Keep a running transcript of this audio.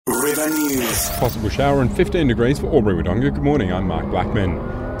River News. Possible shower and 15 degrees for Albury-Wodonga. Good morning, I'm Mark Blackman.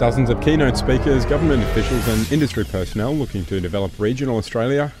 Dozens of keynote speakers, government officials and industry personnel looking to develop regional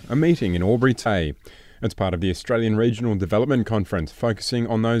Australia are meeting in Albury today. It's part of the Australian Regional Development Conference, focusing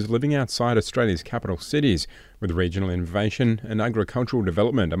on those living outside Australia's capital cities, with regional innovation and agricultural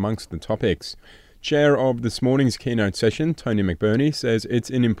development amongst the topics. Chair of this morning's keynote session, Tony McBurney, says it's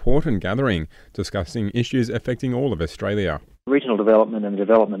an important gathering discussing issues affecting all of Australia. Regional development and the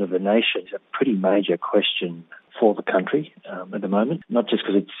development of the nation is a pretty major question for the country at the moment, not just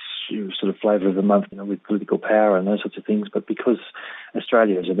because it's sort of flavour of the month with political power and those sorts of things, but because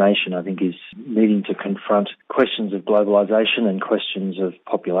Australia as a nation, I think, is needing to confront questions of globalisation and questions of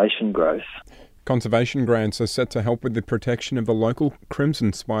population growth. Conservation grants are set to help with the protection of the local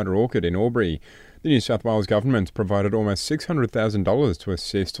crimson spider orchid in Albury. The New South Wales government provided almost $600,000 to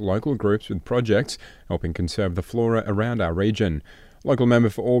assist local groups with projects helping conserve the flora around our region. Local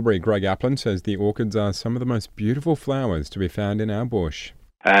member for Albury, Greg Applin, says the orchids are some of the most beautiful flowers to be found in our bush.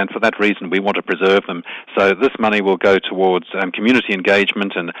 And for that reason, we want to preserve them. So this money will go towards community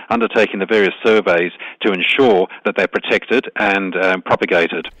engagement and undertaking the various surveys to ensure that they're protected and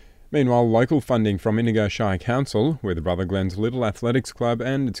propagated. Meanwhile, local funding from Indigo Shire Council, with Rutherglen's Little Athletics Club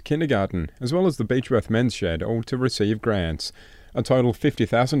and its kindergarten, as well as the Beechworth Men's Shed, all to receive grants. A total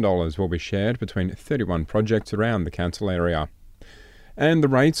 $50,000 will be shared between 31 projects around the council area. And the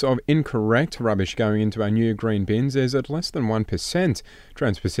rates of incorrect rubbish going into our new green bins is at less than 1%,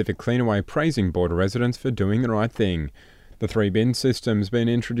 Trans-Pacific Cleanaway praising Border residents for doing the right thing. The 3-bin system's been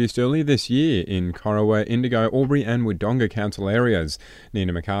introduced earlier this year in Corowa, Indigo, Albury and Wodonga council areas.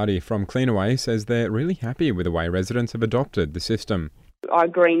 Nina McCarty from Cleanaway says they're really happy with the way residents have adopted the system. Our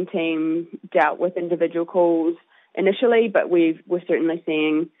green team dealt with individual calls initially, but we're certainly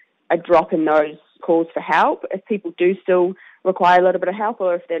seeing a drop in those calls for help. If people do still require a little bit of help,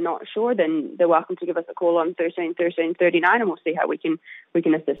 or if they're not sure, then they're welcome to give us a call on 13 13 39 and we'll see how we can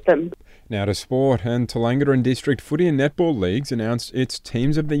assist them. Now to sport, and Toolangatta District Footy and Netball Leagues announced its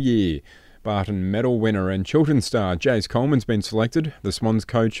Teams of the Year. Barton medal winner and Chiltern star Jace Coleman's been selected. The Swans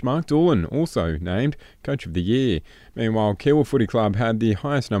coach Mark Doolan also named Coach of the Year. Meanwhile, Kiwa Footy Club had the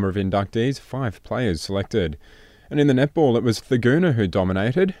highest number of inductees, 5 players selected. And in the netball, it was Thaguna who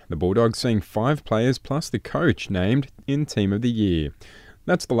dominated, the Bulldogs seeing 5 players plus the coach named in Team of the Year.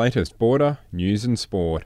 That's the latest Border News and Sport.